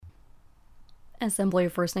Assembly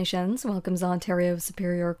of First Nations welcomes Ontario's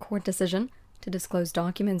Superior Court decision to disclose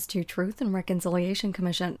documents to Truth and Reconciliation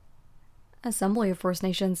Commission. Assembly of First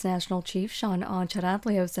Nations National Chief Shawn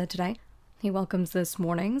Atleo said today he welcomes this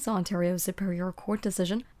morning's Ontario Superior Court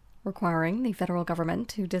decision requiring the federal government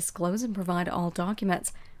to disclose and provide all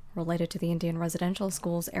documents related to the Indian Residential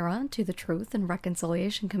Schools era to the Truth and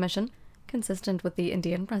Reconciliation Commission, consistent with the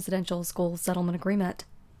Indian Residential School Settlement Agreement.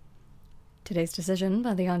 Today's decision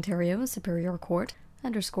by the Ontario Superior Court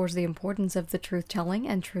underscores the importance of the truth-telling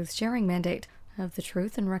and truth-sharing mandate of the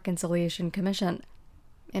Truth and Reconciliation Commission.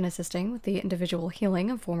 In assisting with the individual healing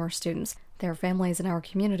of former students, their families, and our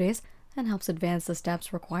communities, and helps advance the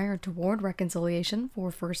steps required toward reconciliation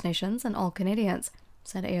for First Nations and all Canadians,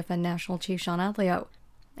 said AFN National Chief Shawn Atleo,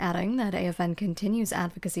 adding that AFN continues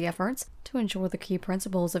advocacy efforts to ensure the key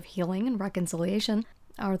principles of healing and reconciliation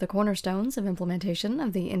are the cornerstones of implementation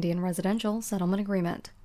of the Indian Residential Settlement Agreement.